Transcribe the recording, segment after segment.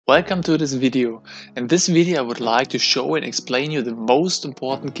Welcome to this video. In this video I would like to show and explain you the most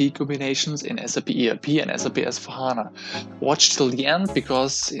important key combinations in SAP ERP and SAP S/4HANA. Watch till the end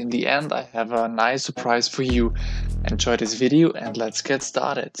because in the end I have a nice surprise for you. Enjoy this video and let's get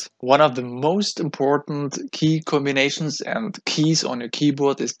started. One of the most important key combinations and keys on your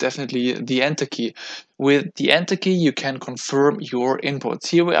keyboard is definitely the Enter key. With the Enter key you can confirm your inputs.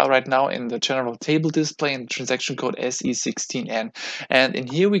 Here we are right now in the general table display in the transaction code SE16N, and in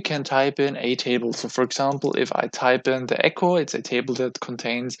here we can type in a table. So for example, if I type in the echo, it's a table that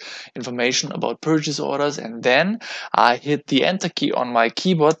contains information about purchase orders, and then I hit the Enter key on my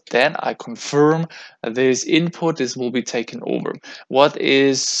keyboard, then I confirm this input, this will be taken over. What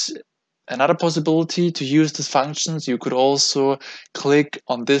is another possibility to use these functions? You could also click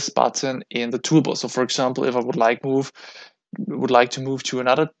on this button in the toolbar. So for example, if I would like to move to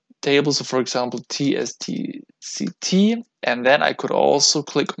another table, so for example TSTCT, and then I could also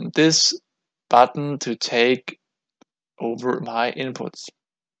click on this button to take over my inputs.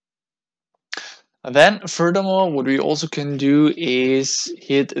 And then furthermore, what we also can do is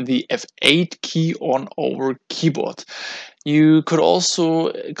hit the F8 key on our keyboard. You could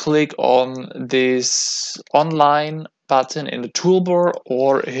also click on this online button in the toolbar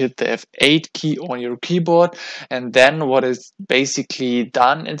or hit the F8 key on your keyboard, and then what is basically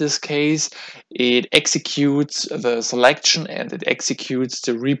done in this case, it executes the selection and it executes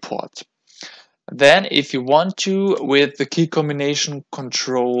the report. Then if you want to, with the key combination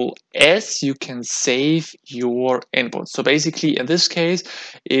Ctrl S, you can save your input. So basically in this case,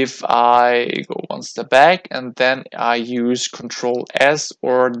 if I go one step back and then I use Ctrl S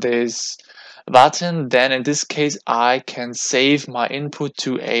or this button, then in this case I can save my input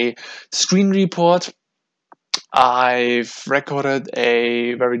to a screen report. I've recorded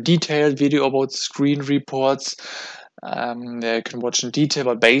a very detailed video about screen reports. You can watch in detail,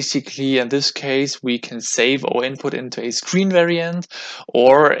 but basically in this case we can save our input into a screen variant,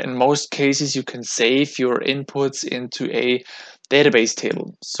 or in most cases you can save your inputs into a database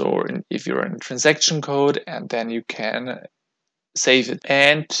table. So if you're in transaction code, and then you can save it.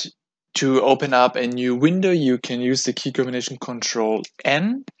 And to open up a new window you can use the key combination Ctrl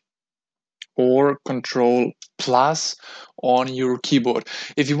N or Ctrl plus on your keyboard.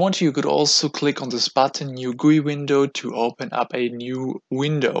 If you want to, you could also click on this button, new GUI window, to open up a new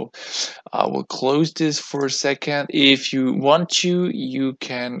window. I will close this for a second. If you want to, you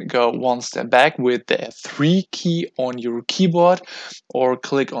can go one step back with the F3 key on your keyboard or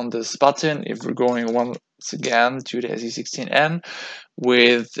click on this button. If we're going once again to the SE16N,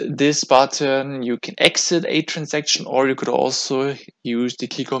 with this button you can exit a transaction, or you could also use the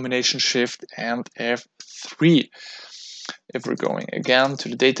key combination Shift and F3. If we're going again to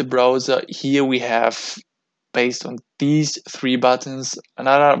the data browser, here we have, based on these three buttons,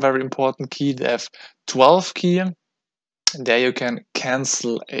 another very important key, the F12 key. And there you can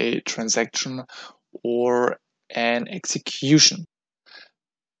cancel a transaction or an execution.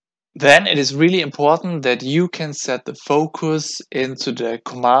 Then it is really important that you can set the focus into the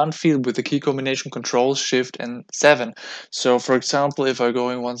command field with the key combination Ctrl Shift and 7. So for example, if I'm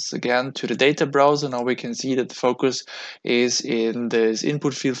going once again to the data browser, now we can see that the focus is in this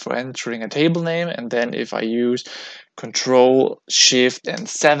input field for entering a table name, and then if I use Ctrl Shift and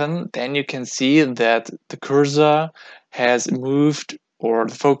 7, then you can see that the cursor has moved, or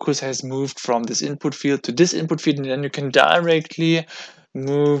the focus has moved from this input field to this input field, and then you can directly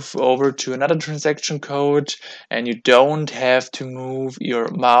move over to another transaction code, and you don't have to move your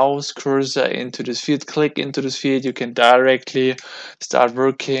mouse cursor into this field, click into this field. You can directly start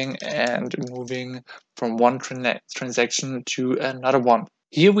working and moving from one transaction to another one.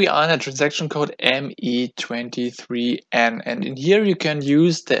 Here we are in a transaction code ME23N, and in here you can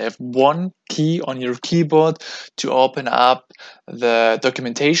use the F1 key on your keyboard to open up the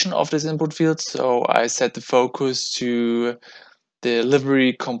documentation of this input field. So I set the focus to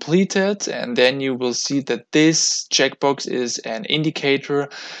delivery completed, and then you will see that this checkbox is an indicator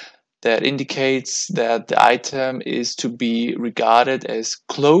that indicates that the item is to be regarded as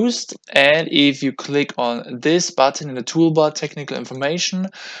closed. And if you click on this button in the toolbar, technical information,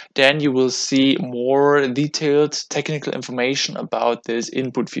 then you will see more detailed technical information about this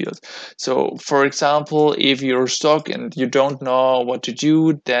input field. So for example, if you're stuck and you don't know what to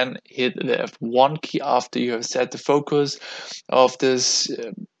do, then hit the F1 key after you have set the focus of this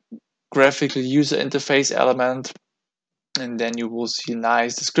graphical user interface element, and then you will see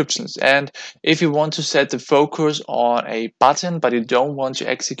nice descriptions. And if you want to set the focus on a button but you don't want to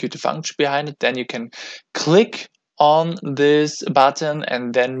execute the function behind it, then you can click on this button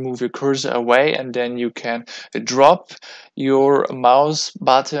and then move your cursor away, and then you can drop your mouse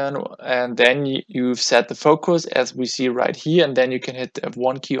button, and then you've set the focus as we see right here, and then you can hit the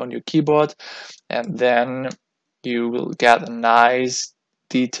F1 key on your keyboard, and then you will get a nice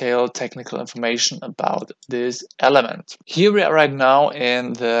detailed technical information about this element. Here we are right now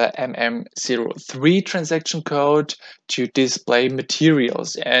in the MM03 transaction code to display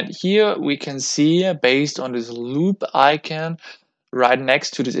materials, and here we can see, based on this loop icon right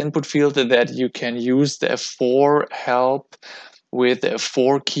next to this input field, that you can use the F4 help with the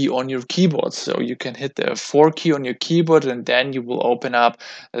F4 key on your keyboard. So you can hit the F4 key on your keyboard, and then you will open up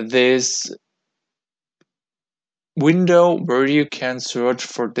this window where you can search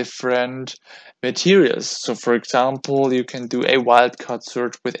for different materials. So for example, you can do a wildcard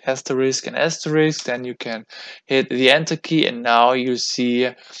search with asterisk and asterisk, then you can hit the enter key, and now you see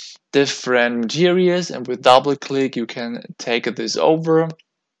different materials, and with double click you can take this over.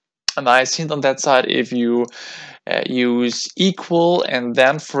 A nice hint on that side: if you use equal and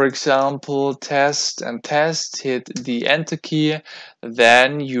then, for example, test and test, hit the enter key,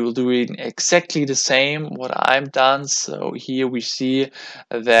 then you'll do it exactly the same what I've done. So here we see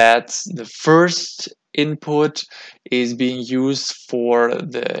that the first input is being used for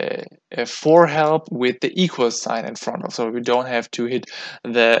the F4 help with the equal sign in front of, so we don't have to hit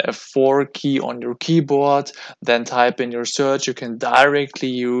the F4 key on your keyboard, then type in your search. You can directly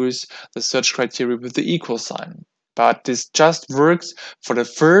use the search criteria with the equal sign. But this just works for the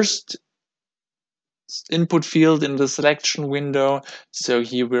first input field in the selection window. So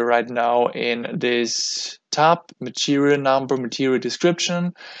here we're right now in this tab, material number, material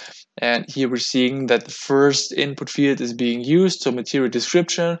description. And here we're seeing that the first input field is being used, so material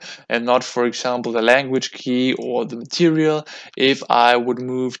description, and not, for example, the language key or the material. If I would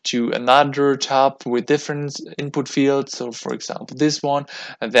move to another tab with different input fields, so for example this one,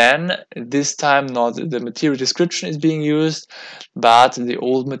 then this time not the material description is being used, but the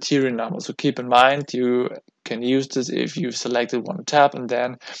old material number. So keep in mind, you can use this if you've selected one tab, and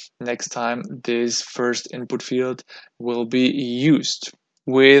then next time this first input field will be used.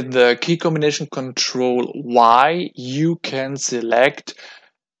 With the key combination Ctrl Y, you can select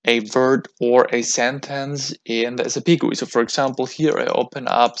a word or a sentence in the SAP GUI. So for example, here I open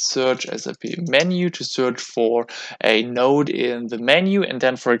up Search SAP menu to search for a node in the menu, and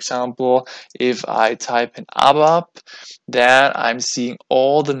then, for example, if I type in ABAP, then I'm seeing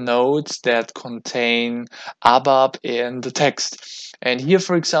all the nodes that contain ABAP in the text. And here,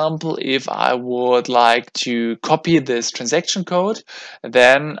 for example, if I would like to copy this transaction code,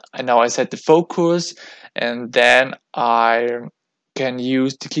 then now I set the focus, and then I can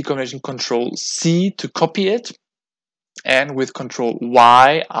use the key combination Ctrl C to copy it, and with Ctrl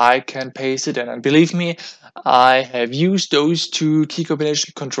Y I can paste it. And believe me, I have used those two key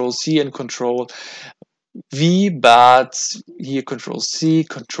combinations, Ctrl C and Ctrl V, but here Ctrl C,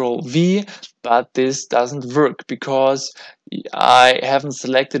 Ctrl V, but this doesn't work because I haven't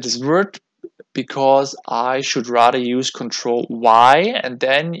selected this word, because I should rather use Ctrl Y, and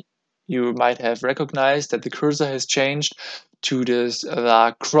then you might have recognized that the cursor has changed to this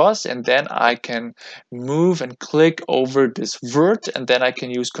cross, and then I can move and click over this word, and then I can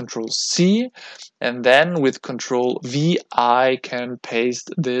use Ctrl C, and then with Ctrl V I can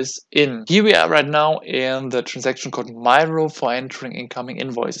paste this in. Here we are right now in the transaction code MyRow for entering incoming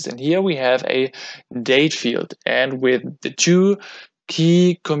invoices, and here we have a date field, and with the two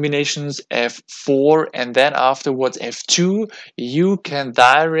key combinations F4 and then afterwards F2, you can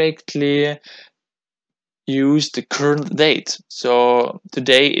directly use the current date. So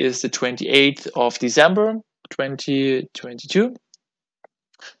today is the 28th of December 2022,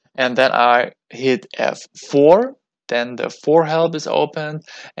 and then I hit F4, then the for help is opened,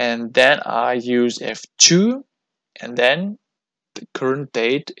 and then I use F2, and then the current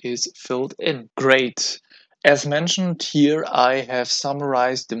date is filled in. Great. As mentioned here, I have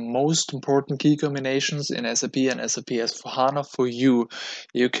summarized the most important key combinations in SAP and SAP S/4HANA for you.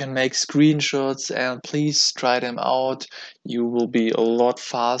 You can make screenshots and please try them out. You will be a lot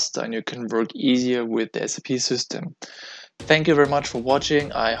faster and you can work easier with the SAP system. Thank you very much for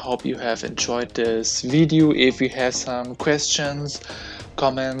watching. I hope you have enjoyed this video. If you have some questions,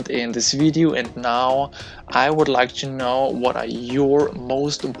 comment in this video. And now I would like to know, what are your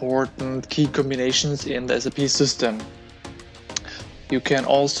most important key combinations in the SAP system? You can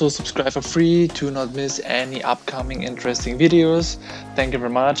also subscribe for free to not miss any upcoming interesting videos. Thank you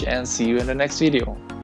very much and see you in the next video.